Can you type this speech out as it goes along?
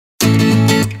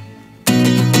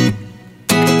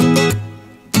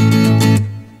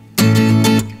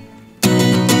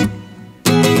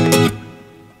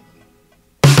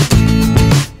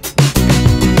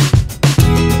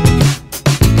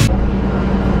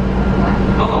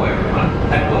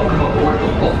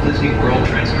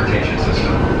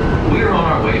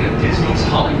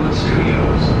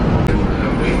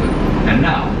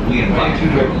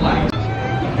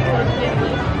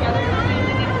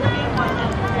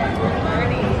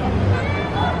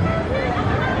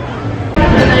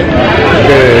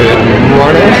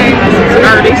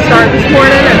early start this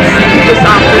morning. It's just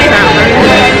after 7.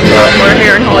 We're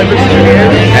here in Hollywood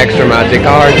Studios. Extra magic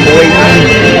hours, boys.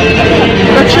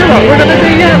 Not sure what we're gonna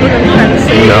do yet. We're gonna kind of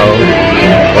see. No.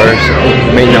 We're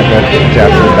meeting up with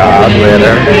Jess's dad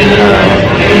later.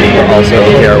 We're also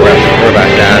here with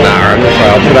Rebecca and Aaron as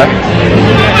well today.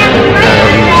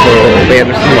 So it'll be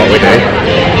interesting what we do.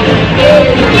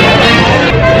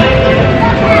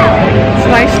 It's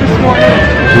nice this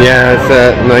morning. Yeah, it's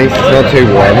nice. It's not too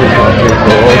warm, it's not too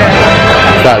cold.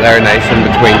 It's that there nice in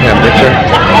between temperature.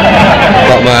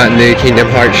 Got my new Kingdom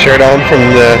Hearts shirt on from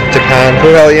the Japan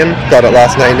Pavilion. Got it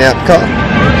last night in Epcot.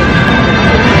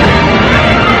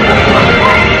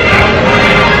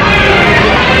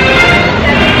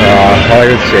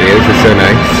 Hollywood Studios is so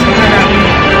nice.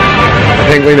 I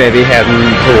think we may be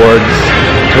heading towards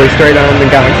Toy Story Land and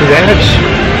Galaxy's Edge.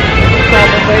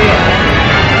 Probably, yeah.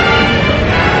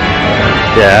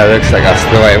 Yeah, looks like that's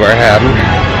the way we're heading.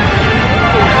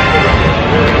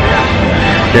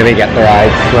 Maybe get the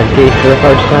ride Slinky for the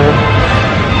first time.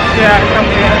 Yeah, I can't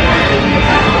wait.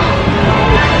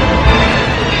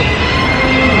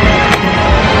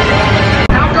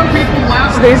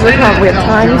 Today's the can't wait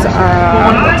times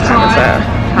are, what time is it?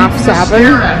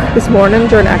 7:30 this morning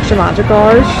during extra magic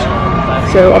hours.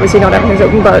 So obviously not everything's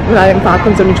open, but Millennium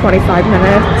Falcon's only 25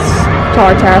 minutes.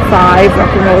 Tower Terror 5,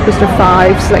 Rocky Roller Coaster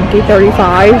 5, Slinky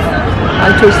 35,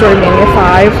 and Toy Story Mania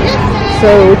 5.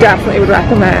 So definitely would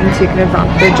recommend taking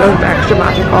advantage of extra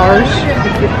magic hours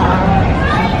if you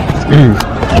can.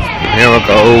 Here we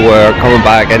go, we're coming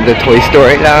back into Toy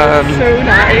Story Land. So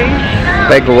nice.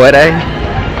 Big Woody.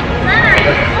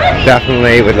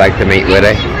 Definitely would like to meet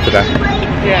Woody today.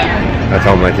 Yeah. That's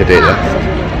on my to-do list.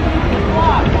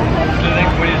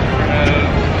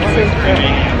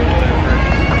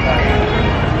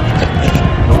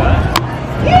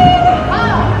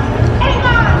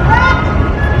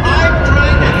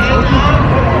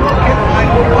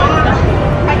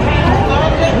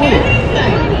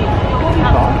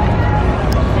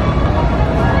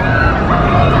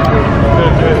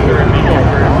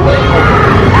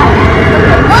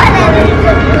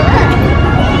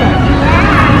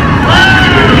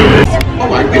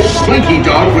 Slinky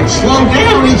dog would slow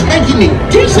down. He's making me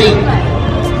dizzy.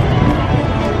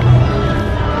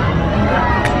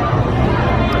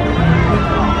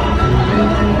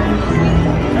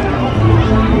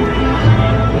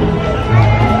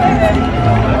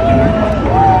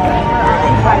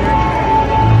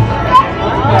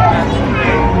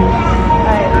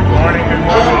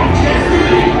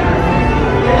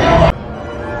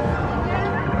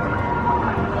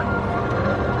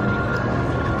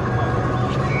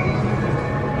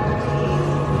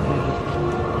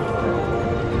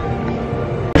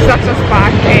 That's us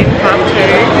back in Camp 2.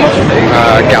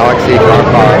 Galaxy Car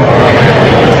Park.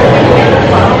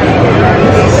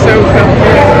 So cool.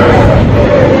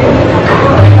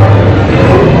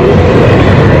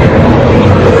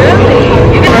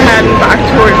 We're heading back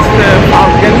towards the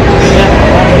Falcon.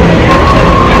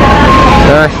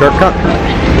 Shortcut.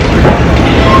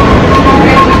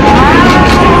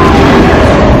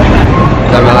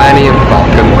 The Millennium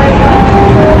Falcon.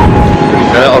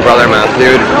 My little brother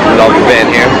Matthew loves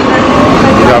being here.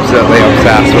 He's absolutely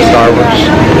obsessed with Star Wars.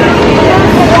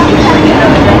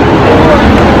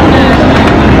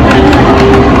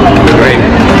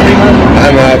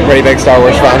 I'm a pretty big Star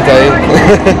Wars fan too.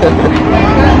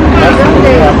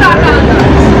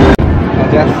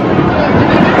 Yes.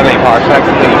 How many parsecs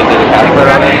do you think you can do the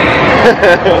calculator on it?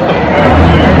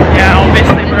 Yeah,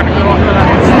 obviously we're going to go under that.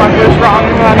 What goes wrong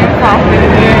with Millennium Falcon?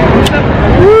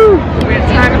 Woo! Wait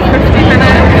time is 50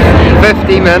 minutes.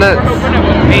 50 minutes? We're hoping it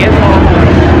won't be as long.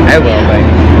 It will be.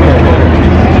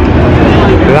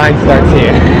 The line starts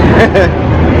here.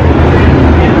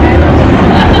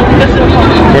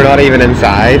 We're not even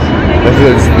inside. This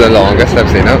is the longest I've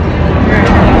seen it.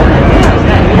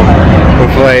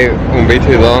 Hopefully it won't be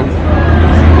too long.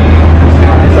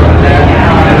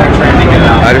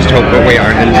 I just hope that we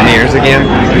aren't engineers again.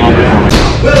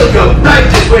 Welcome, right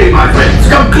this way, my friends.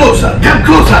 Come closer, come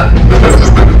closer.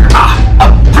 A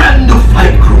brand new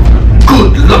flight crew.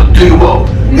 Good luck to you all.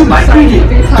 You might read it.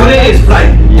 Today's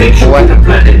flight takes you to the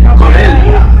planet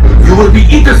Corellia. You will be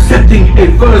intercepting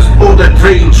a first-order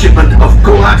train shipment of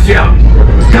coaxium.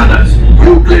 Gunners,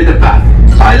 you clear the path.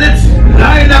 Pilots,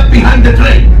 line up behind the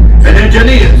train. And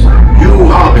engineers, you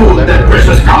harpoon that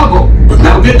precious cargo.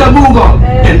 Now get the move on,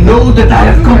 and know that I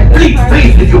have complete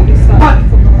faith in you. But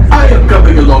I am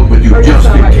coming along with you just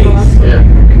in case.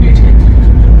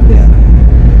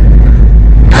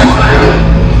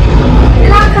 You're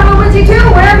not coming with you too?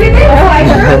 Where have you been? I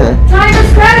heard. Time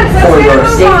is credits. For your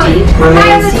safety,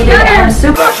 remain seated and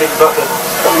super. Flashing button.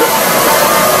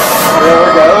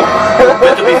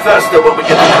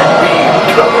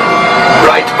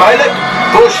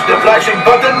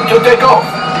 button to take off.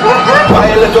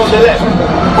 Pilot on the left.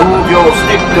 Move your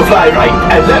stick to fly right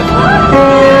and left.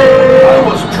 I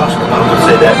was just about to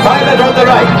say that. Pilot on the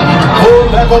right.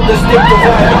 Pull back on the stick to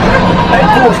fly up.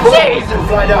 And push forward to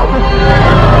fly down.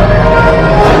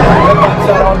 The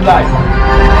buttons are online.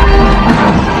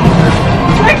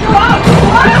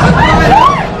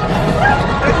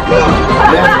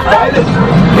 Left pilot,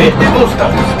 hit the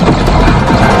boosters.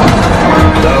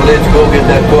 Now let's go get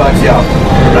that coaxial.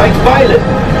 Right pilot,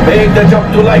 make the jump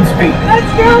to light speed.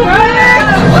 Let's go,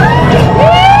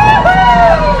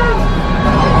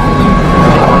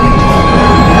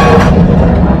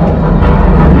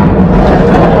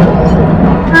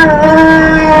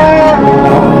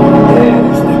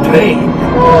 There's the train.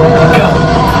 Come,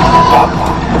 Papa.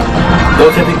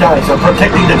 Those heavy ties are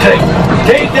protecting the train.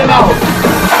 Take them out.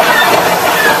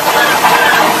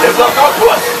 They block out to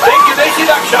us. Take evasive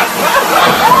action.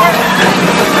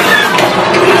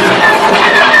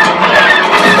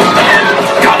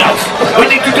 Gunners, we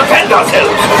need to defend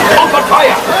ourselves. Open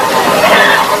fire.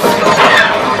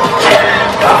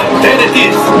 There it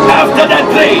is. After that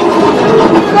train.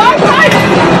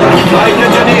 Flight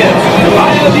engineers,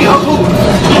 fire the harpoon.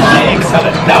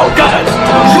 Excellent. Now, gunners,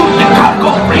 shoot the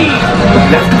cargo free.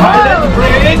 Left pilot,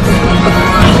 brakes.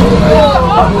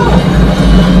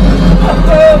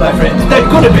 My friends, that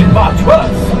could have been much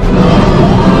worse.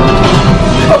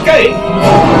 Okay,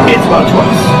 it's much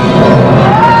worse.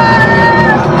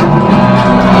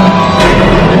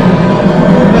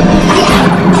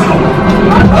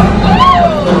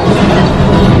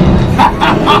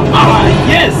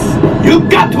 Yes, you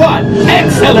got one.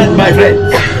 Excellent, my friends.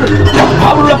 Now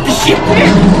power up the ship.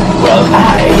 Well,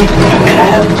 I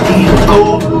have the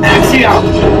go axiom.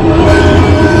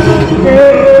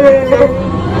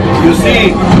 You see,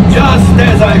 just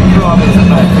as I promised,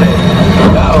 my friend,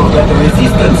 now that the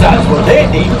resistance has what they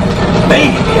need,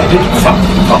 maybe I did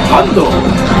something for Hondo.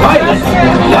 Pilots,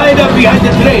 line up behind the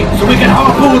train so we can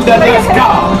harpoon that last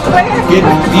car. Get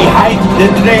behind the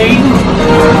train.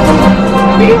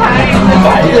 Behind the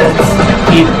pilots.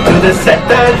 Into the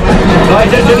center. Flight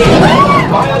engineer,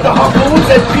 fire the harpoons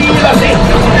and peel us in.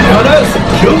 Gunners,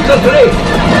 shoot the train.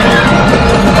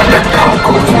 The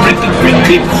cargo's brittle,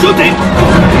 keep shooting.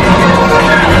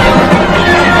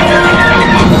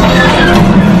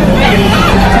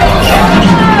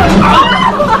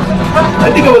 I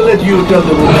think I will let you tell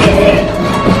the woman.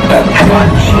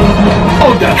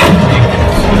 Oh, that's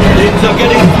ridiculous. Things are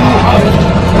getting too hot.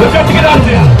 We've got to get out of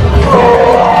here.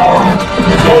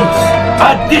 It's a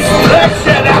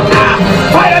distraction.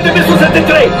 Fire the missiles at the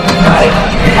train.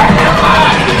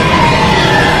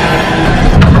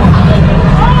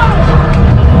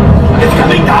 It's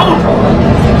coming down.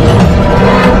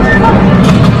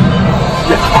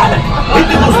 Let's pilot. Hit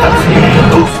the boosters.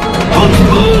 Boost.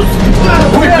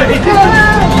 We made it.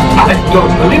 I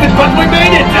don't believe it, but we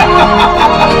made it.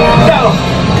 Now,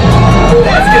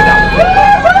 let's get out.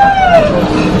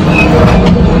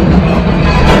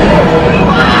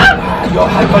 Your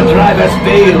hyperdrive has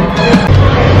failed.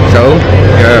 So,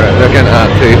 you're looking at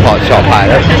two hotshot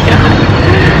pilots.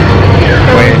 It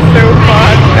was so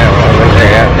fun.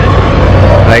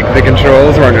 Like, the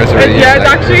controls weren't just really... Yeah, it's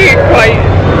actually quite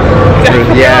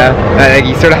difficult. Yeah, like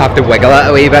you sort of have to wiggle it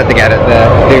a wee bit to get it to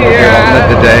do what you want it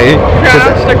to do.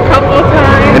 Crashed a couple of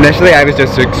times. Initially I was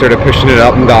just sort of pushing it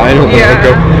up and down, hoping it would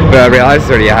go, but I realised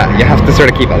sort of you have to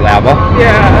sort of keep it level.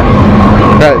 Yeah.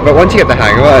 But once you get the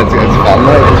hang of it, it's fun.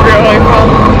 Like. It's really fun.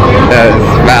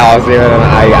 Honestly,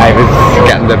 I was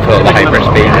getting to pull the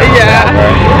hyperspeed.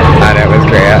 And it was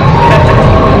great.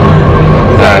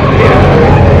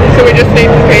 So we just need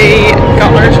to be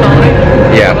gunners now.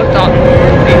 Yeah. We've done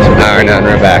Aaron and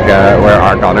Rebecca were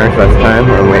our gunners this time,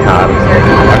 and we had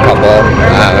a couple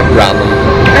random.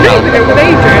 I don't even know, were they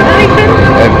doing anything?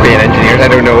 Being engineers, I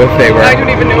don't know if they were. I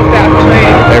don't even know if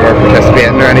they were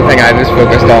participating or anything. I was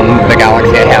focused on the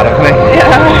galaxy ahead of me.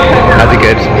 Yeah. As a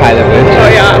good pilot would. Oh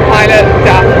yeah, pilot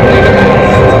definitely the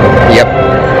best. Yep.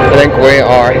 I think we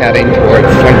are heading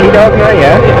towards Slinky Dog now,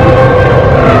 yeah?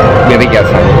 Maybe get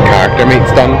some character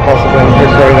meets done possibly in Toy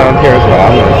Story Land here as well.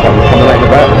 There's some coming out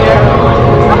of it.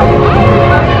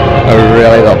 I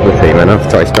really love the theming of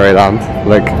Toy Story Land.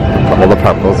 Like all the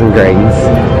purples and greens.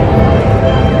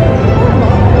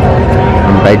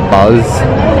 And Big Buzz.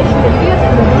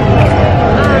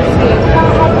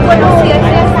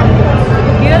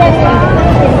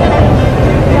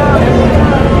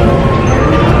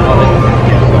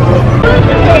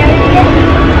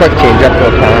 Quick change up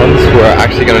of plans. We're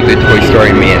actually going to do Toy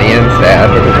Story Mania instead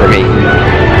because we're meeting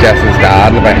Jess's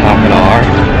dad in about half an hour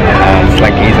and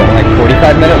Slinky's at like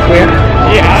 45 minutes away.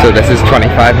 Yeah. So this is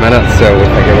 25 minutes, so we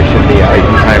figure we should be out in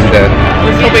time to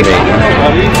This will be meet.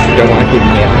 Don't want to keep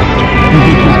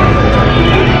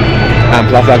and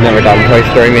plus I've never done Toy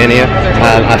Story Mania,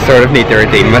 and I sort of need to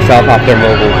redeem myself after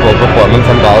my full performance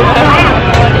on Buzz.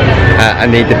 I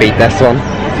need to beat this one.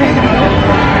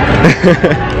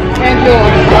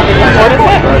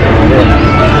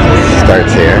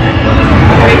 Starts here.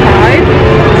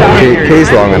 25?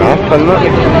 Key's long enough, isn't it?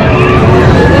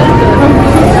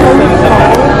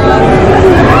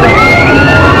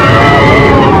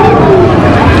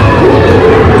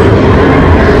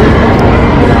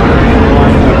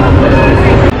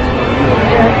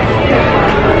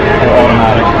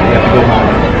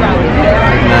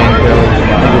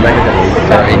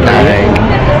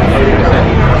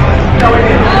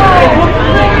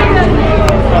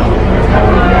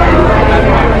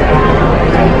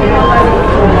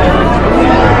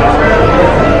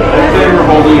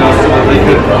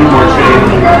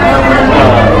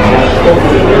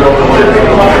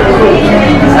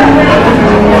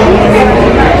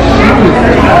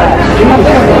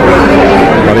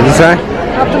 What did you say? I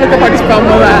have to look up how to spell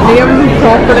Millennium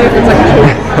properly if it's like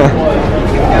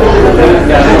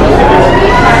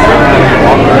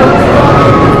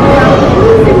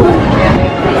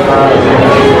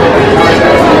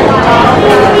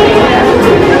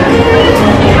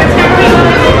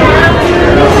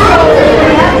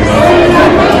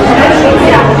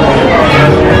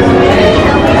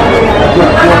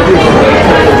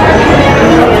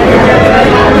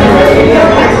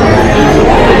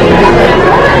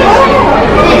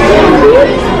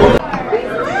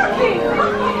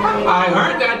I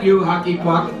heard that, you hockey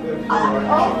puck.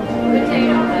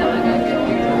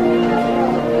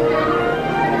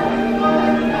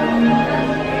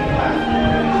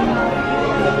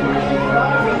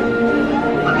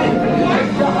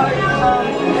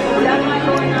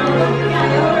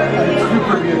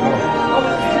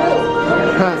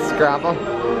 Scrabble.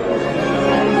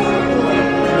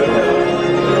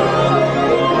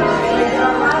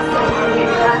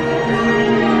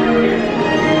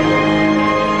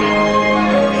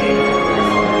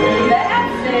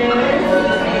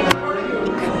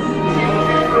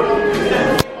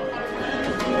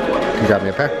 Can you grab me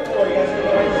a pair?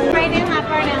 Right in that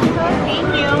part now.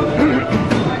 Thank you.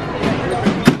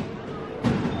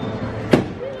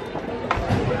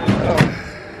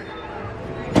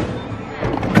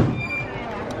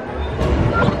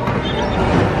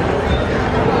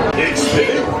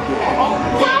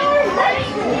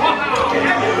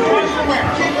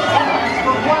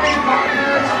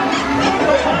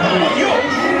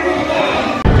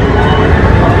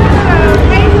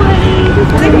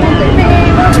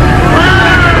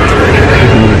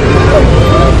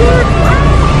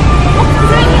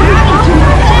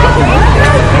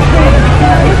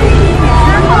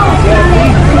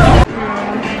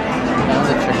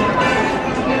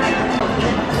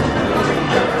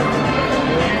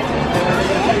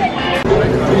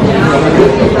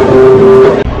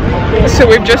 So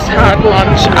we've just had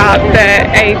lunch at the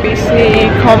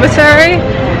ABC commissary.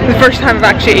 The first time I've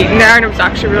actually eaten there, and it was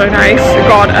actually really nice. I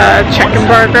got a chicken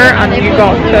burger and you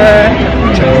got the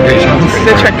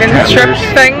chicken strips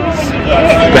things.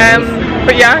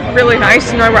 But yeah, really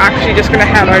nice. Now we're actually just going to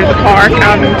head out of the park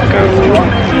and go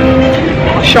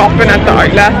shopping at the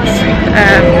outlets.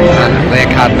 And Lake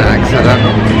had an accident.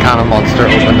 Can of Monster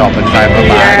opened up inside the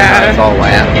bag and it's all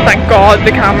wet. Thank God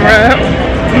the camera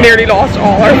nearly lost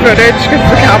all our footage because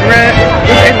the camera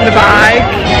was in the bag.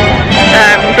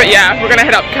 But yeah, we're gonna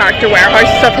head up Character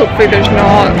Warehouse stuff. Hopefully there's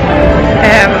not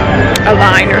a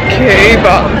line or queue,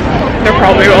 but there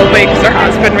probably will be because there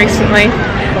has been recently.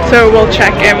 So we'll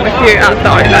check in with you at the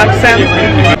outlets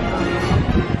then.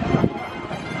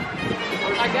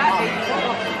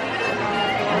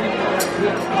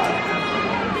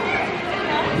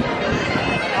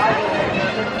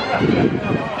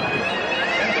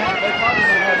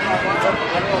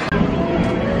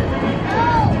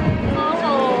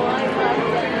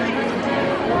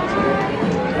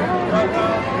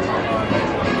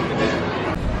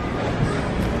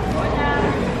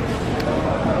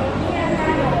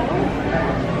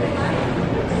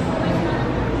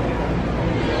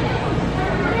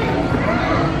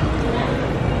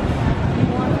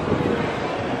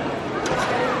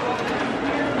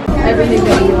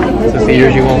 Is this the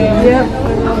ears you want? Yeah.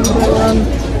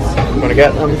 Want to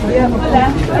get them?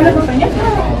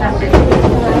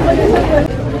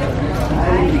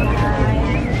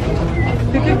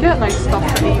 You could get nice stuff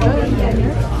to eat.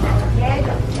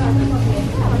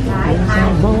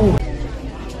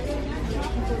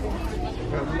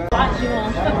 What you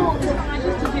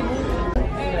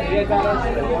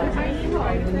want? So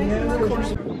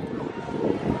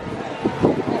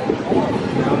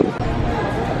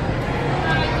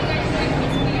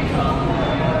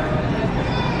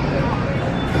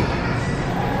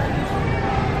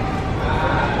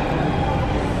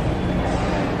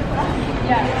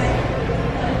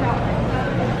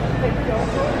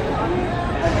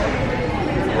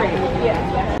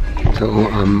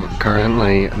I'm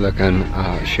currently looking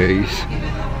at shoes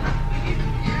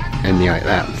in the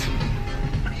outlets.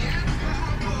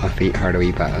 My feet hurt a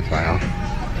wee bit as well,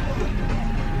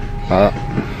 but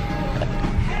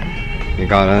you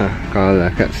gotta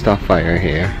look at stuff while you're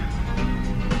here.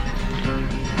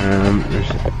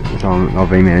 There's some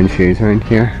lovely men's shoes around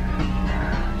here.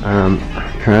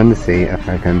 Trying to see if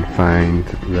I can find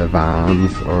the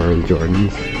Vans or the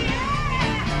Jordans.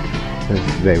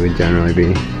 They would generally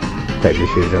be the type of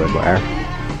shoes I would wear.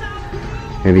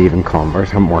 Maybe even Converse.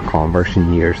 I haven't worn Converse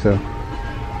in years though.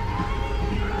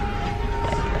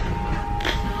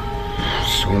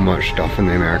 So much stuff in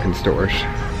the American stores.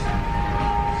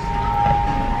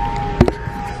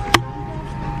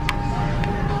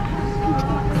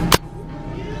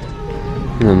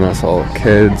 And that's all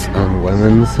kids and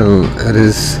women, so it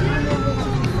is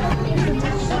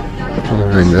all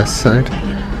around this side.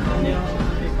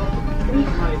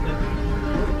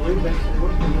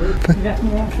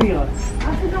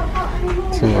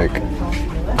 So like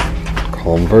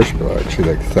Converse, but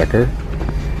actually like thicker.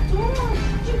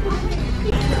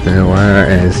 Now where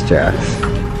is Jess?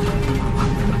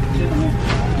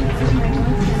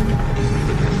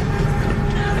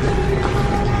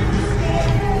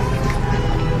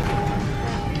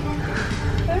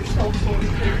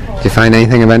 Did you find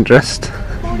anything of interest?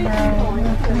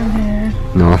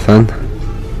 No, nothing.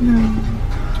 No.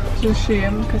 It's a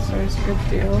shame because there's good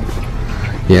deals.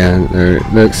 Yeah, there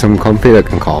look some comfy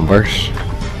looking Converse.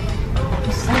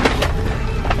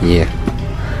 Yeah,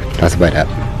 that's about it.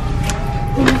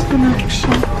 Where's the next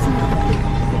shop?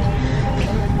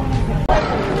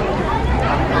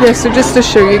 Yeah, so just to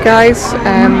show you guys,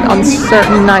 on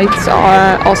certain nights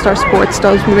All Star Sports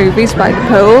does movies by the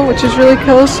pool, which is really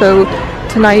cool. So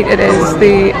tonight it is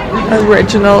the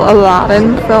original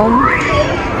Aladdin film.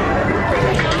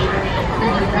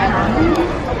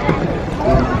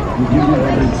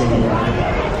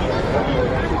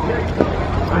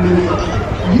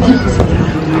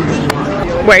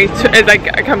 Wait, like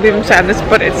I can't believe I'm saying this,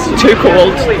 but it's too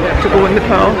cold to go in the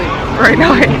pool right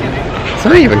now. It's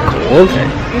not even cold.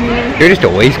 You're just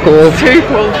always cold. It's too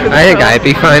cold for the I think pool. I'd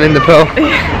be fine in the pool.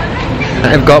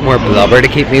 I've got more blubber to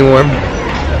keep me warm.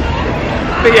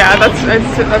 But yeah, that's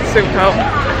so cool.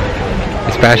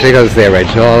 Especially because it's the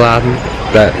original Aladdin,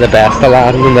 the best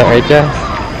Aladdin in the region.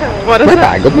 What is My it?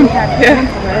 bag open. Yeah.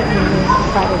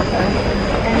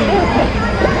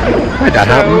 How'd that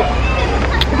happen?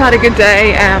 We've had a good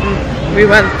day. We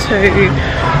went to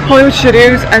Hollywood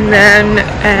Studios and then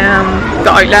the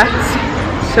outlets.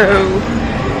 So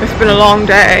it's been a long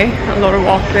day, a lot of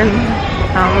walking.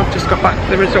 We've just got back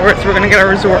to the resort, so we're going to get our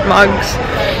resort mugs,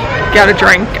 get a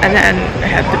drink, and then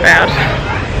head to bed.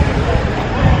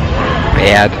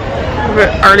 Bad. We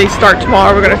have an early start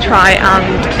tomorrow. We're going to try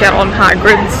and get on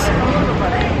Hagrid's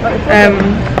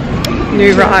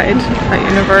new ride at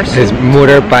Universal. His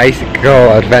motor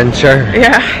bicycle adventure.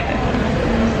 Yeah.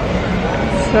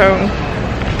 So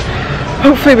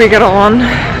hopefully we get on.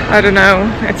 I don't know.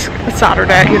 It's a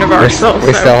Saturday at Universal.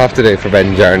 We still have to do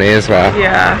Forbidden Journey as well.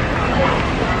 Yeah.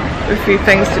 A few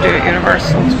things to do at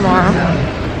Universal tomorrow.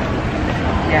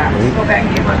 Yeah. Go back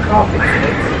and get my coffee.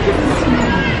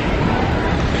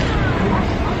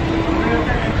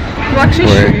 We'll actually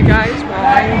show you guys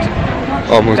around.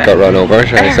 Almost got run over.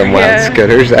 Showing some wild Yeah.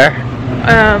 scooters there.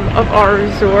 Of our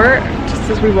resort, just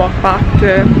as we walk back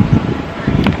to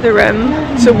the room.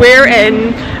 So we're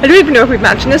in, I don't even know if we've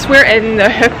mentioned this, we're in the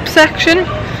hip section,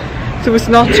 so it's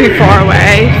not too far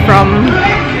away from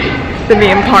the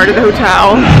main part of the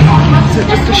hotel, so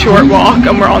just a short walk,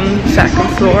 and we're on the second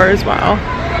floor as well.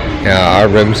 Yeah, our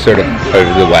room's sort of out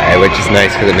of the way, which is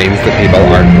nice because it means that people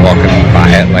aren't walking by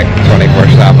it like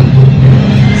 24/7.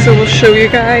 So we'll show you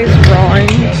guys around.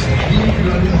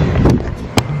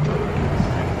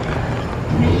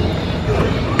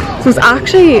 So it's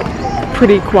actually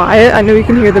pretty quiet. I know you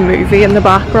can hear the movie in the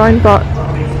background, but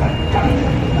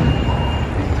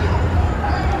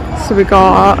so we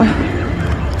got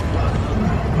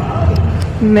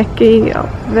Mickey up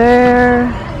there,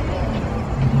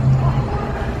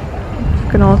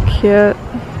 looking all cute.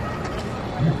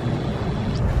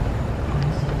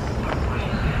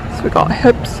 So we got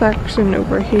hip section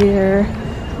over here.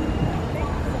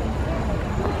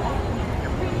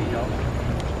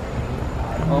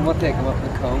 Mom will take him up the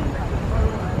comb.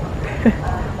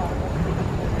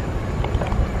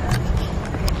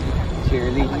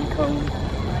 Cheerleading cone.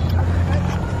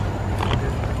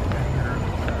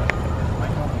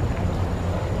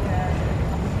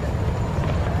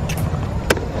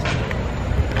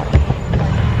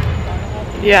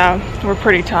 Yeah, we're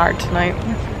pretty tired tonight.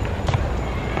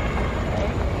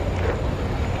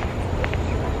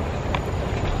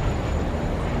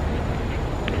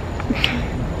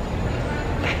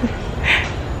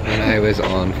 When I was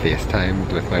on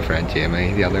FaceTime with my friend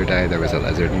Jamie the other day, there was a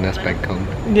lizard in this big cone.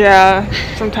 Yeah,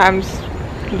 sometimes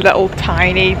little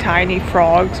tiny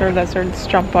frogs or lizards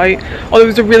jump out. Oh, there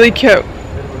was a really cute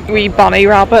wee bunny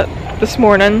rabbit this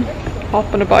morning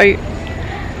hopping about.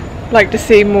 Like to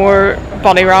see more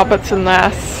bunny rabbits and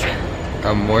less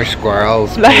More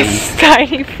squirrels, less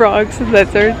tiny frogs and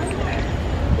lizards.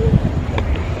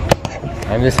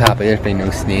 I'm just happy there's been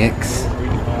no snakes.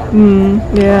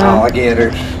 Yeah.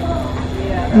 Alligators.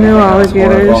 No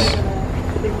alligators.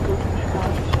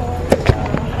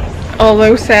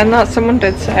 Although saying that, someone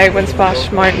did say when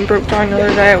Splash Mountain broke down the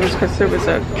other day, it was because there was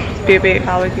a baby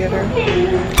alligator in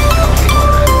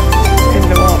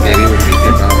the water. Maybe we could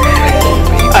do that.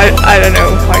 I don't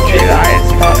know how true that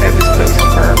is, but it was close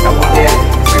for a while.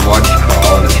 We watched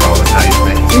Crawl and it traumatized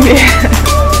me.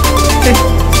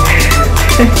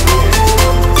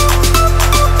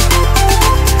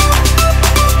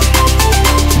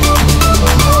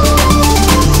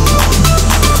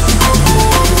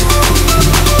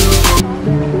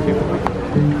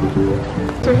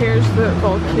 So here's the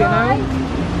volcano.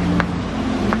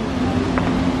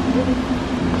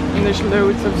 And there's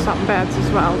loads of sunbeds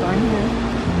as well down here.